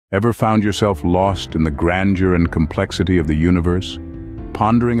Ever found yourself lost in the grandeur and complexity of the universe,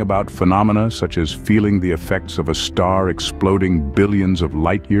 pondering about phenomena such as feeling the effects of a star exploding billions of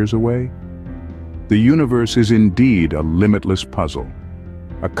light years away? The universe is indeed a limitless puzzle,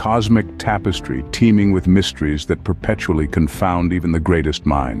 a cosmic tapestry teeming with mysteries that perpetually confound even the greatest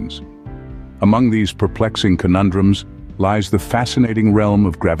minds. Among these perplexing conundrums lies the fascinating realm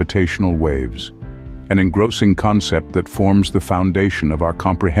of gravitational waves, an engrossing concept that forms the foundation of our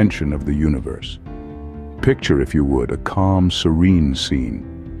comprehension of the universe. Picture, if you would, a calm, serene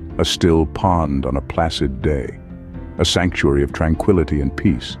scene, a still pond on a placid day, a sanctuary of tranquility and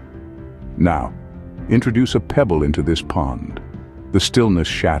peace. Now, introduce a pebble into this pond. The stillness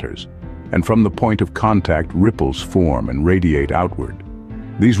shatters, and from the point of contact, ripples form and radiate outward.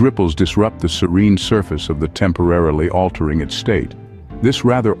 These ripples disrupt the serene surface of the temporarily altering its state. This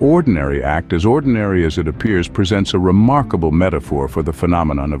rather ordinary act, as ordinary as it appears, presents a remarkable metaphor for the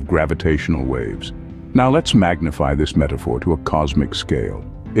phenomenon of gravitational waves. Now let's magnify this metaphor to a cosmic scale.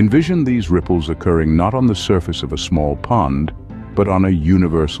 Envision these ripples occurring not on the surface of a small pond, but on a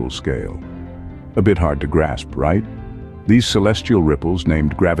universal scale. A bit hard to grasp, right? These celestial ripples,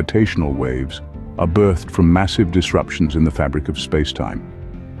 named gravitational waves, are birthed from massive disruptions in the fabric of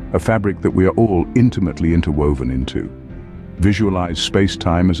space-time, a fabric that we are all intimately interwoven into. Visualize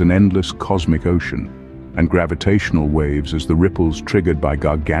space-time as an endless cosmic ocean, and gravitational waves as the ripples triggered by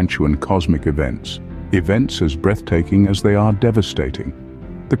gargantuan cosmic events as breathtaking as they are devastating.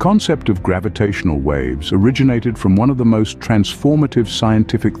 The concept of gravitational waves originated from one of the most transformative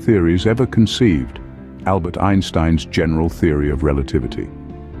scientific theories ever conceived, Albert Einstein's general theory of relativity.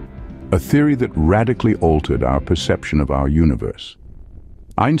 A theory that radically altered our perception of our universe.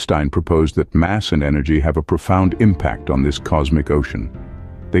 Einstein proposed that mass and energy have a profound impact on this cosmic ocean.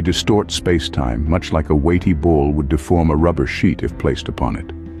 They distort space-time, much like a weighty ball would deform a rubber sheet if placed upon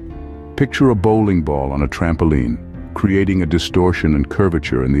it. Picture a bowling ball on a trampoline, creating a distortion and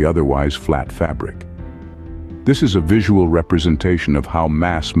curvature in the otherwise flat fabric. This is a visual representation of how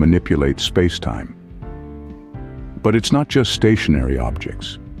mass manipulates space-time. But it's not just stationary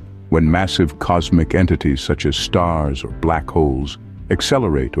objects. When massive cosmic entities such as stars or black holes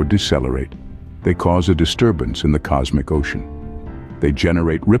accelerate or decelerate, they cause a disturbance in the cosmic ocean. They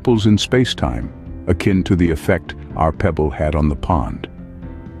generate ripples in space-time, akin to the effect our pebble had on the pond.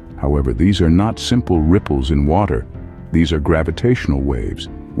 However, these are not simple ripples in water. These are gravitational waves,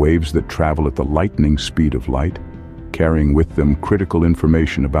 waves that travel at the lightning speed of light, carrying with them critical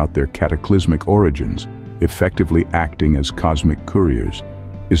information about their cataclysmic origins, effectively acting as cosmic couriers.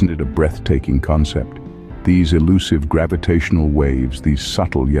 Isn't it a breathtaking concept? These elusive gravitational waves, these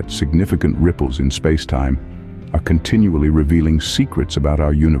subtle yet significant ripples in space-time, are continually revealing secrets about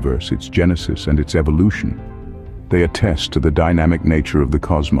our universe, its genesis and its evolution. They attest to the dynamic nature of the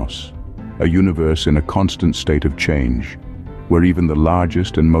cosmos, a universe in a constant state of change, where even the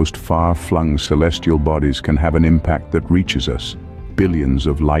largest and most far-flung celestial bodies can have an impact that reaches us, billions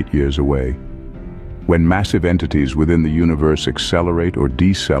of light years away. When massive entities within the universe accelerate or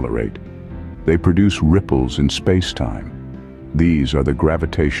decelerate, they produce ripples in space-time. These are the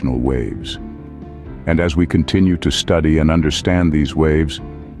gravitational waves. And as we continue to study and understand these waves,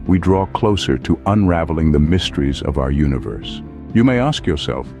 we draw closer to unraveling the mysteries of our universe. You may ask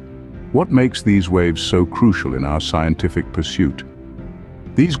yourself, what makes these waves so crucial in our scientific pursuit?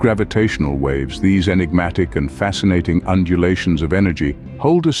 These gravitational waves, these enigmatic and fascinating undulations of energy,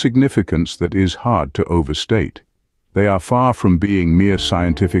 hold a significance that is hard to overstate. They are far from being mere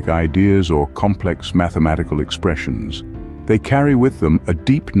scientific ideas or complex mathematical expressions. They carry with them a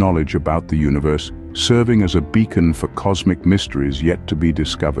deep knowledge about the universe, serving as a beacon for cosmic mysteries yet to be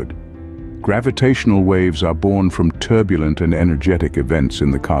discovered. Gravitational waves are born from turbulent and energetic events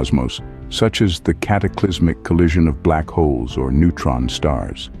in the cosmos, such as the cataclysmic collision of black holes or neutron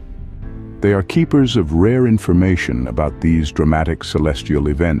stars. They are keepers of rare information about these dramatic celestial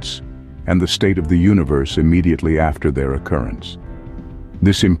events and the state of the universe immediately after their occurrence.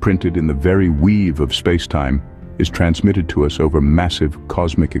 This, imprinted in the very weave of space-time, is transmitted to us over massive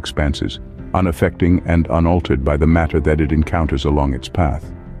cosmic expanses, unaffecting and unaltered by the matter that it encounters along its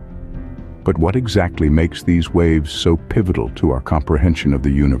path. But what exactly makes these waves so pivotal to our comprehension of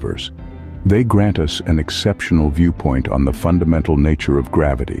the universe? They grant us an exceptional viewpoint on the fundamental nature of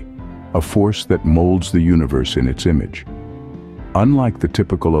gravity, a force that molds the universe in its image. Unlike the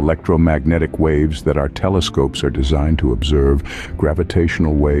typical electromagnetic waves that our telescopes are designed to observe,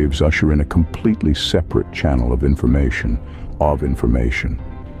 gravitational waves usher in a completely separate channel of information.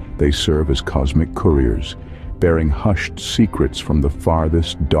 They serve as cosmic couriers, bearing hushed secrets from the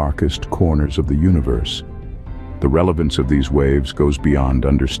farthest, darkest corners of the universe. The relevance of these waves goes beyond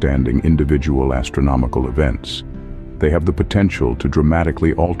understanding individual astronomical events. They have the potential to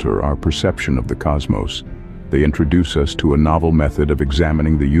dramatically alter our perception of the cosmos. They introduce us to a novel method of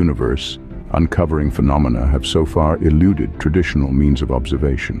examining the universe. Uncovering phenomena have so far eluded traditional means of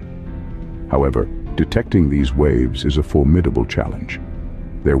observation. However, detecting these waves is a formidable challenge.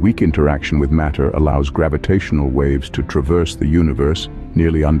 Their weak interaction with matter allows gravitational waves to traverse the universe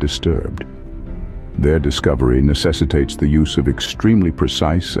nearly undisturbed. Their discovery necessitates the use of extremely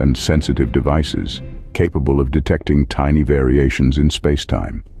precise and sensitive devices, capable of detecting tiny variations in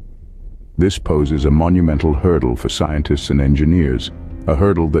space-time. This poses a monumental hurdle for scientists and engineers, a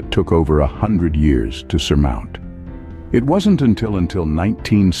hurdle that took over 100 years to surmount. It wasn't until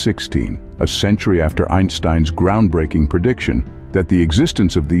 1916, a century after Einstein's groundbreaking prediction, that the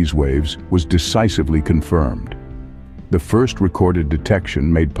existence of these waves was decisively confirmed. The first recorded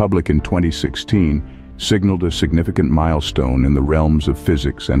detection, made public in 2016, signaled a significant milestone in the realms of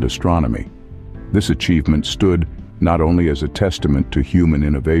physics and astronomy. This achievement stood not only as a testament to human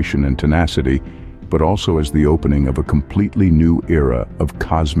innovation and tenacity, but also as the opening of a completely new era of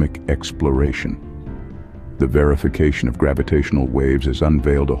cosmic exploration. The verification of gravitational waves has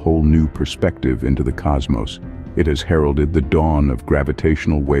unveiled a whole new perspective into the cosmos. It has heralded the dawn of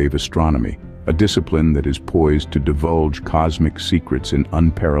gravitational wave astronomy, a discipline that is poised to divulge cosmic secrets in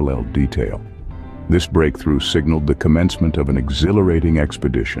unparalleled detail. This breakthrough signaled the commencement of an exhilarating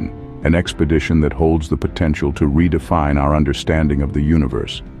expedition, an expedition that holds the potential to redefine our understanding of the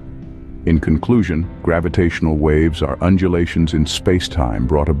universe. In conclusion, gravitational waves are undulations in space-time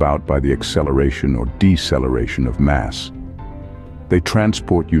brought about by the acceleration or deceleration of mass. They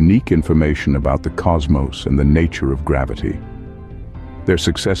transport unique information about the cosmos and the nature of gravity. Their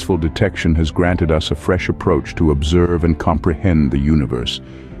successful detection has granted us a fresh approach to observe and comprehend the universe,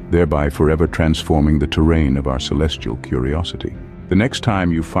 thereby forever transforming the terrain of our celestial curiosity. The next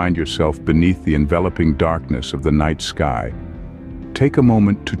time you find yourself beneath the enveloping darkness of the night sky, take a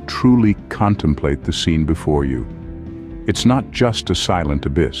moment to truly contemplate the scene before you. It's not just a silent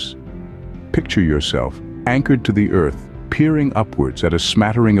abyss. Picture yourself anchored to the earth, peering upwards at a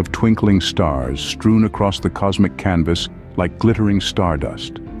smattering of twinkling stars strewn across the cosmic canvas like glittering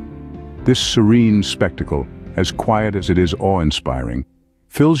stardust. This serene spectacle, as quiet as it is awe-inspiring,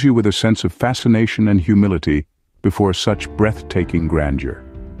 fills you with a sense of fascination and humility before such breathtaking grandeur.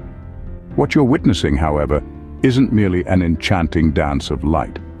 What you're witnessing, however, isn't merely an enchanting dance of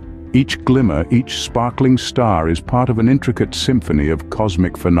light. Each glimmer, each sparkling star is part of an intricate symphony of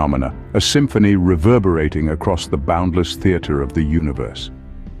cosmic phenomena, a symphony reverberating across the boundless theater of the universe.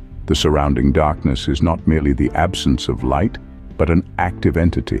 The surrounding darkness is not merely the absence of light, but an active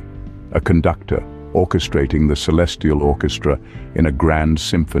entity, a conductor orchestrating the celestial orchestra in a grand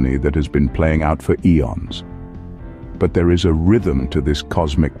symphony that has been playing out for eons. But there is a rhythm to this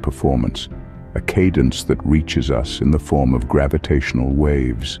cosmic performance, a cadence that reaches us in the form of gravitational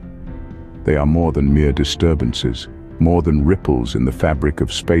waves. They are more than mere disturbances, more than ripples in the fabric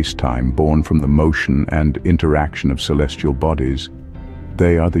of space-time born from the motion and interaction of celestial bodies.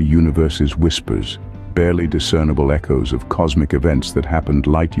 They are the universe's whispers, barely discernible echoes of cosmic events that happened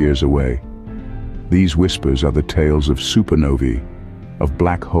light years away. These whispers are the tales of supernovae, of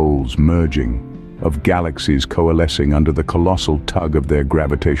black holes merging, of galaxies coalescing under the colossal tug of their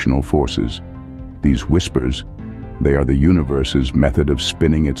gravitational forces. These whispers, they are the universe's method of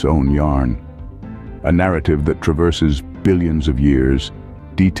spinning its own yarn. A narrative that traverses billions of years,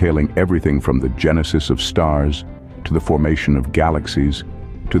 detailing everything from the genesis of stars, to the formation of galaxies,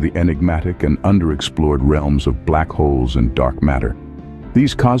 to the enigmatic and underexplored realms of black holes and dark matter.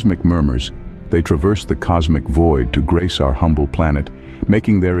 These cosmic murmurs, they traverse the cosmic void to grace our humble planet,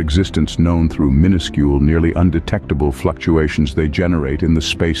 making their existence known through minuscule, nearly undetectable fluctuations they generate in the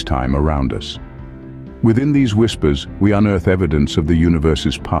space-time around us. Within these whispers, we unearth evidence of the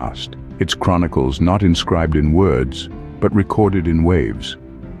universe's past, its chronicles not inscribed in words, but recorded in waves.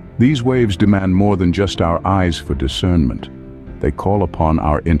 These waves demand more than just our eyes for discernment. They call upon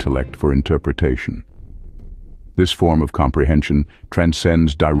our intellect for interpretation. This form of comprehension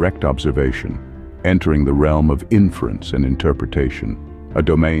transcends direct observation, entering the realm of inference and interpretation, a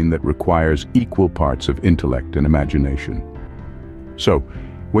domain that requires equal parts of intellect and imagination. So,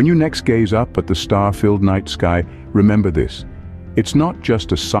 when you next gaze up at the star-filled night sky, remember this. It's not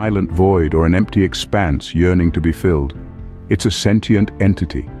just a silent void or an empty expanse yearning to be filled. It's a sentient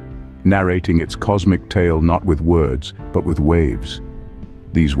entity, narrating its cosmic tale not with words, but with waves.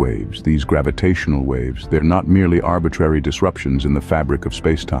 These waves, these gravitational waves, they're not merely arbitrary disruptions in the fabric of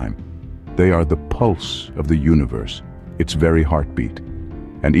space-time. They are the pulse of the universe, its very heartbeat.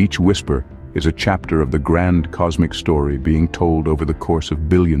 And each whisper, is a chapter of the grand cosmic story being told over the course of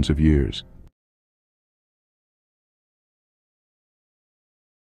billions of years.